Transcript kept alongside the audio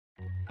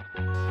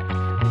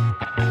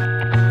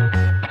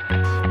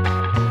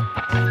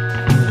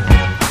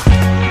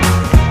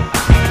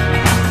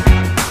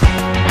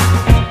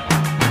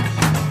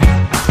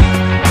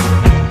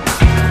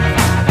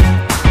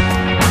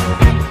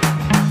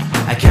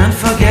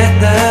forget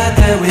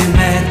the day we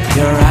met.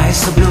 Your eyes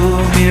so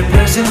blue, me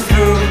pressing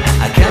through.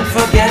 I can't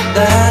forget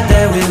the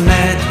day we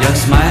met. Your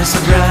smile so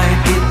bright,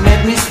 it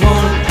made me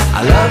swoon.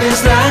 Our love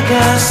is like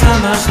a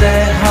summer's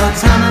day, hot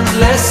and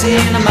endless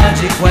in a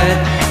magic way.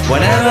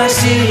 Whenever I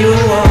see you,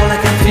 all I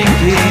can think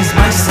is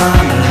my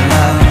summer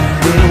love.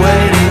 Been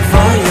waiting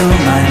for you,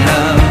 my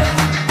love.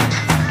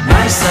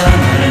 My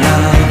summer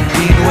love.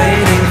 Been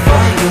waiting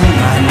for you,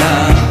 my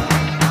love.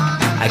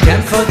 I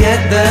can't forget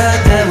the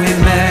day we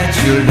met.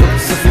 You look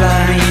so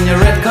fly in your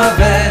red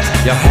Corvette.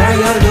 Your hair,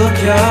 your look,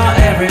 your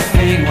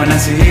everything. When I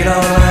see it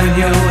all, I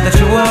knew that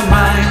you were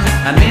mine.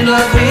 I'm in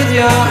love with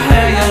your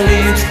hair, your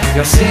lips,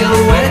 your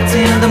silhouette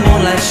in the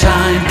moonlight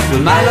shine.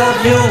 With my love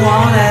you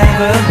won't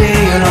ever be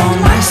alone.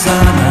 My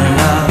summer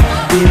love,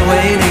 been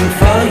waiting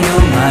for you,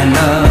 my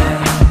love.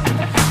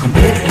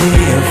 Completely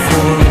a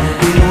fool,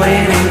 been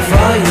waiting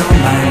for you,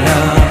 my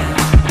love.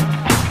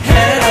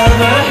 Head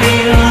over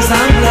heels,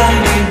 I'm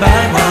blinded by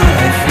what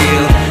I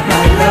feel.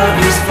 My love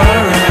is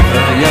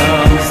forever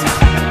yours.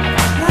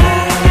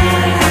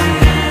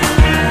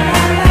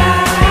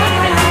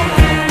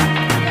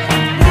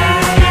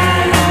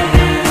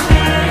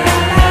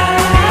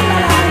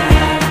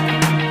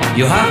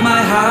 You have my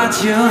heart,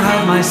 you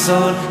have my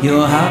soul.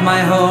 You have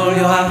my whole,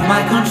 you have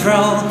my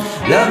control.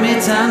 Love me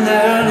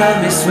tender, love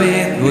me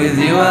sweet. With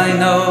you I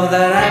know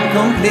that I'm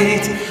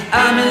complete.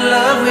 I'm in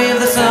love with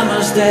the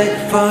summer's day.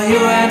 For you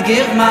I'd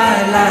give my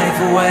life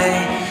away.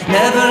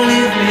 Never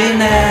leave me,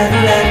 never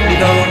let me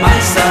go. My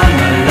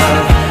summer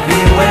love,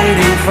 been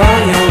waiting for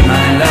you,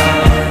 my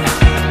love.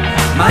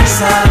 My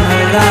summer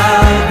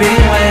love,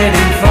 been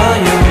waiting for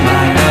you,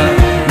 my love.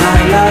 My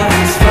love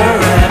is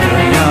forever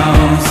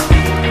yours.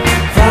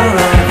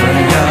 Forever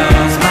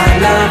yours, my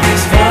love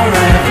is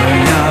forever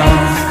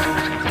yours.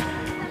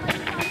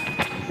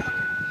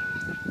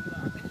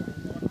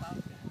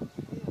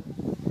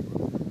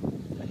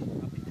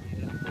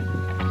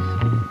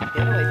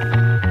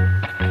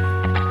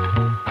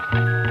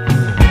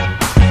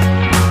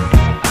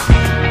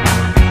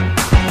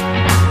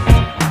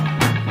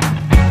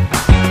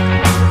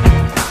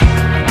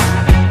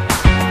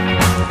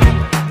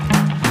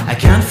 I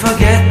can't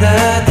forget the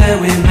day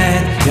we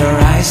met. Your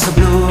eyes so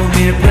blue,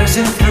 me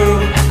pressing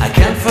through. I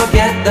can't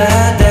forget the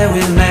day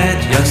we met.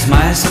 Your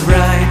smile so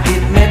bright,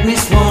 it made me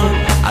swoon.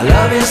 Our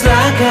love is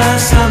like a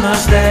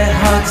summer's day,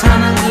 hot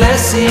and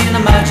endless in a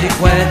magic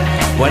way.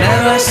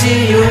 Whenever I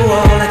see you,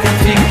 all I can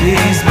think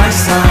is my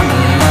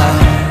summer love.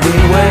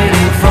 Been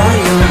waiting for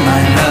you,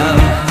 my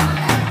love.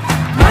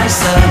 My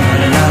summer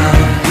love,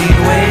 been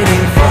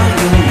waiting for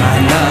you, my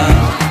love.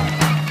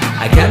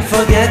 I can't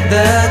forget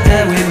the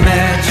day we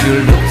met. You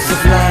look so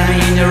fly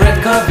in your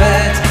red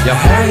Corvette. Your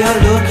hair, your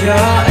look,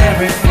 your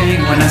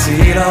everything. When I see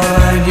it all,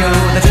 I knew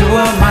that you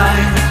were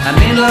mine. I'm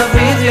in love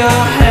with your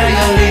hair,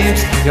 your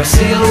lips, your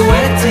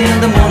silhouette in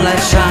the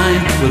moonlight shine.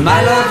 With my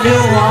love you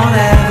won't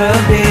ever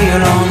be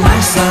alone. My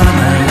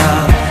summer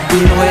love,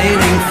 been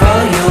waiting for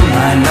you,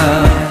 my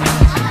love.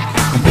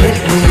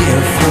 Completely a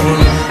fool,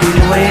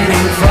 been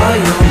waiting for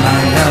you,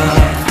 my love.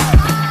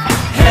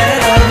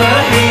 Head over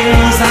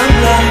heels, I'm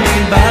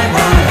blinded by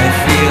what I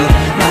feel.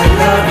 My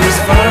love is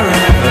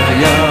forever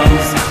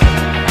yours.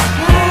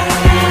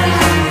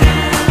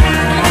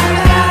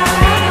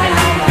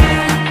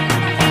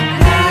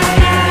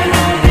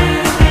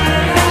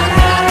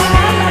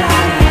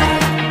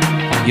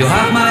 You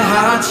have my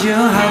heart, you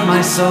have my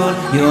soul.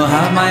 You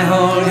have my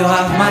whole, you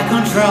have my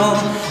control.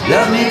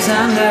 Love me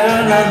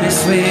tender, love me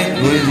sweet.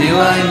 With you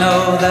I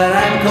know that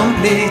I'm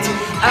complete.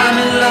 I'm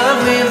in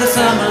love with the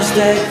summer's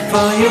day.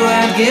 For you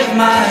I'd give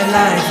my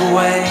life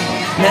away.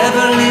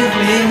 Never leave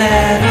me,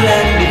 never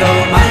let me go.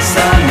 My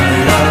summer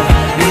love,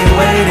 been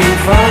waiting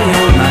for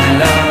you, my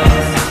love.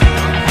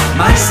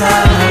 My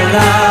summer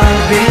love,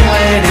 been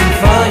waiting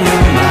for you,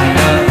 my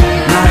love.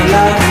 My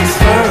love is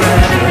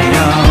forever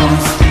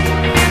yours.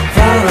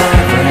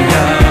 Forever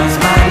yours,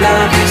 my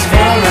love is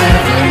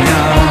forever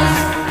yours.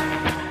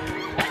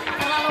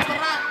 Terlalu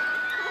berat,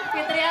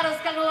 Fitri harus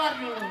keluar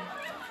dulu.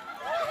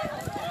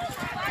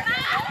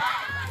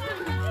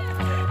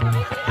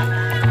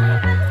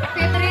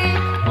 Fitri,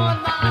 mohon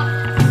maaf.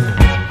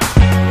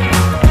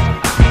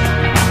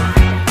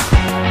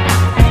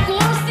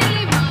 Kursi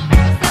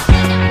 5,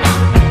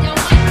 pesertanya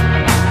 6,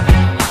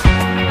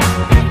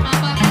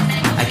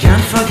 I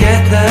can't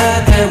forget the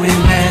day we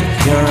met.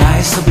 Your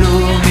eyes so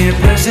blue, me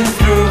pressing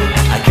through.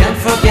 I can't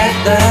forget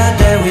the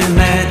day we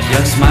met.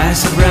 Your smile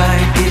so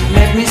bright, it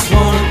made me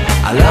swoon.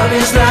 Our love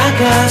is like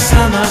a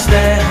summer's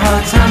day,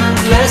 hot and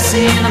endless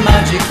in a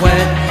magic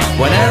way.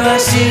 Whenever I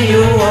see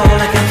you, all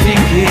I can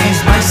think is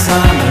my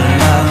summer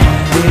love.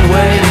 Been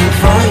waiting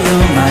for you,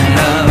 my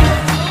love.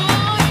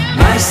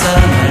 My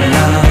summer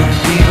love,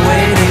 been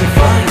waiting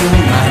for you,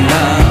 my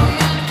love.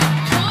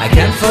 I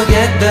can't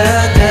forget the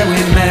day we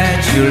met.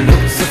 You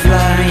look so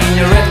fly in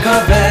your red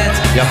Corvette.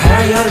 Your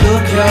hair, your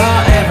look, your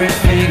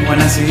everything.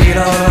 When I see it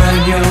all, I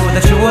knew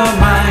that you were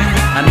mine.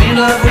 I'm in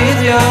love with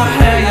your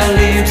hair, your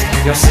lips,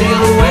 your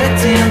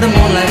silhouette in the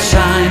moonlight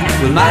shine.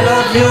 With my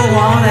love you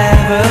won't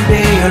ever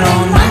be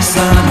alone. My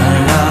summer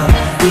love,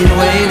 been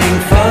waiting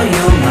for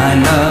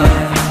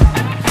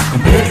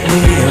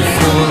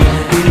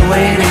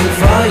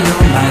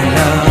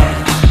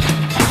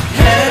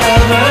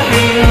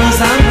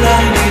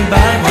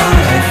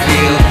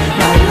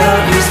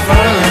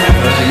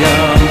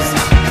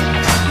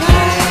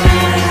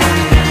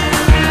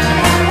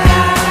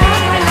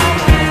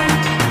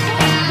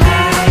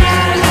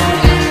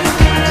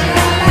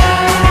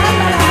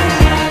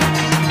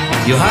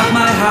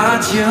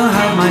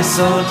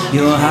soul.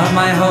 You have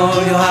my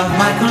whole, you have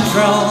my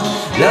control.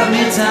 Love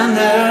me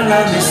tender,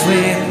 love me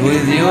sweet.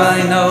 With you I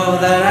know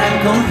that I'm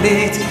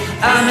complete.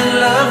 I'm in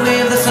love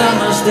with the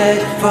summer's day.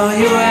 For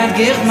you I'd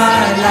give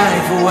my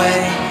life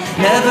away.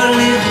 Never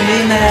leave me,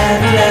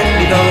 never let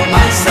me go.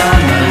 My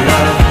summer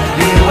love,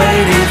 be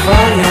waiting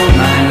for you,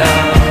 my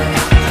love.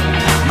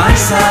 My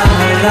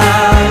summer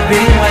love, be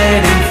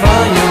waiting for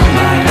you,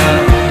 my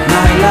love.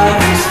 My love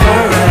is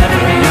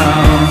forever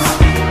yours.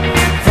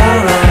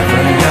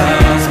 Forever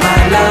yours. My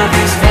love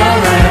is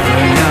forever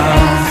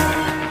yours.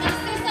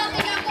 Sisa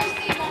 3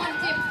 kursi, mohon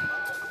Jim.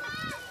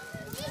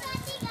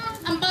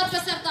 4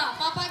 peserta,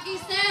 Papa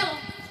Gisel.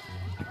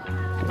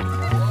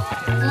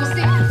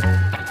 Musik.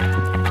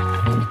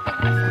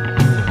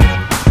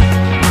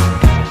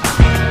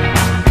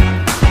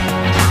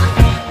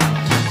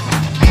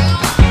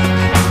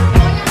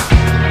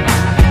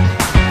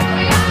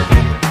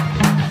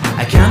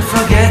 I can't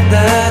forget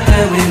the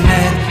day we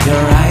met.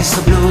 Your eyes so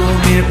blue,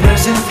 me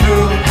pressing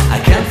through. I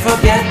can't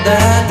forget the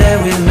day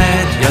we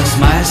met. Your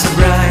smile so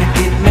bright,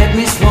 it made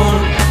me swoon.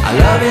 Our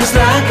love is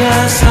like a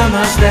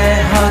summer's day,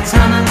 hot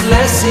and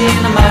endless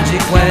in a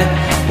magic way.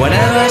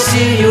 Whenever I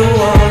see you,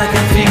 all I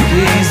can think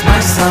is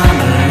my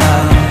summer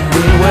love.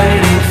 Been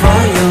waiting for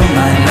you,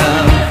 my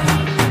love.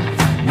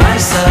 My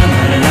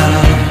summer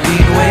love,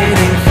 been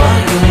waiting for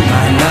you,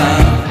 my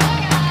love.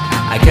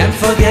 I can't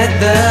forget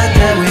the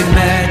day we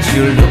met.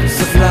 You looked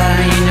so fly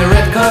in your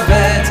red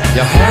Corvette.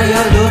 Your hair,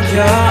 your look,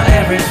 your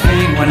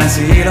everything. When I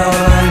see it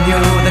all, I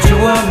knew that you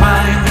were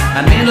mine.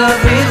 I'm in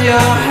love with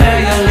your hair,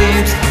 your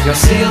lips, your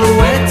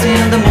silhouette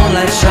in the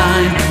moonlight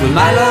shine. With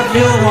my love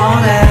you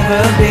won't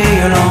ever be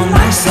alone.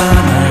 My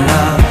summer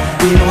love,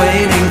 been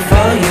waiting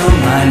for you,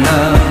 my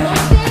love.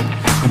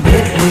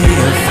 Completely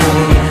a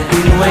fool,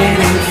 been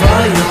waiting for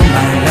you,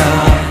 my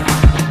love.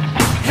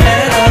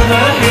 Head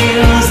over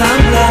heels, I'm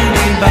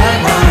blinded by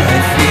what I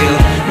feel.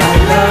 My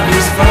love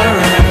is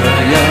forever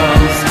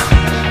yours.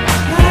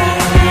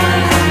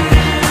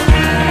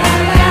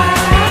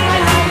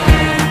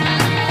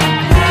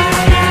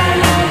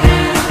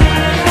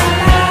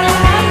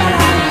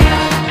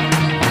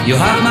 You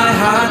have my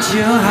heart,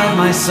 you have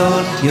my soul.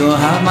 You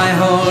have my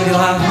whole, you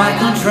have my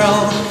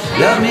control.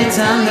 Love me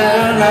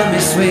tender, love me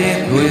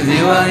sweet. With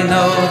you I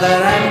know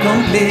that I'm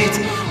complete.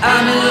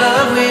 I'm in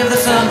love with the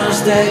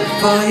summer's day.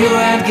 For you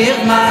I'd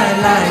give my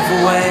life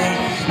away.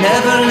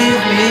 Never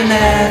leave me,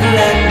 never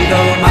let me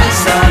go. My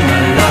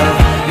summer love,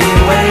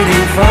 been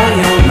waiting for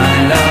you, my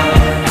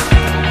love.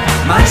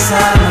 My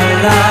summer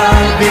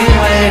love, been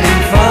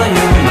waiting for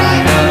you, my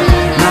love.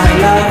 My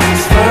love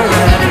is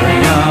forever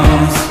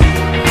yours.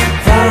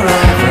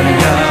 Forever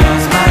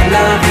yours. My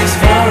love is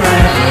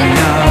forever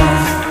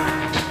yours.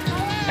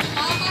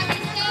 Papa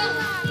Gisel,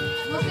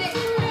 musik.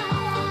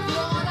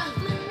 2 orang.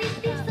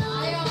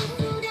 Ayo.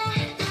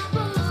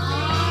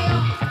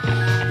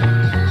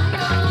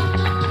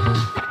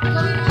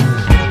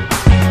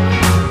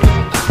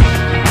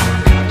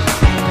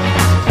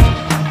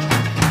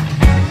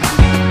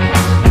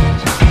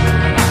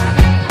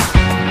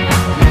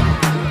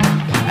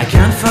 I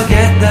can't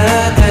forget the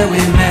day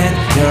we met.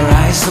 Your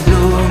eyes so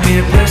blue,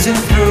 me pressing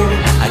through.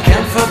 I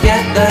can't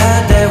forget the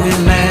day we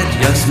met.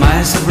 Your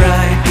smile so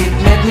bright, it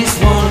made me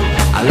swoon.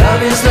 Our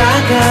love is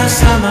like a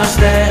summer's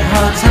day,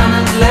 hot and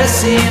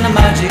endless in a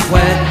magic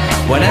way.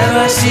 Whenever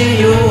I see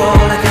you, all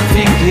I can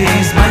think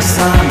is my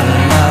summer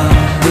love.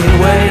 Been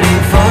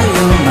waiting for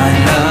you, my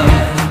love.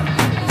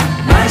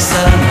 My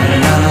summer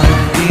love,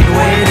 been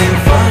waiting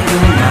for you,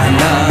 my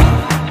love.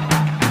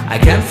 I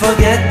can't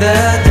forget the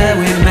day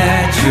we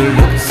met. You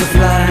looked so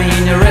fly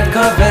in your red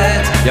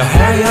Corvette. Your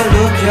hair, your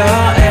look, your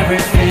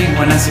everything.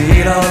 When I see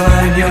it all,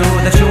 I knew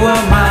that you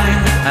were mine.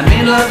 I'm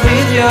in love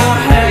with your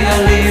hair,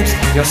 your lips,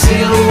 your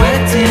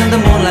silhouette in the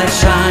moonlight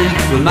shine.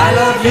 With my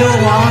love you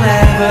won't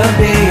ever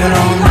be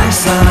alone. My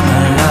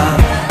summer love,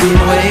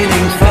 been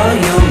waiting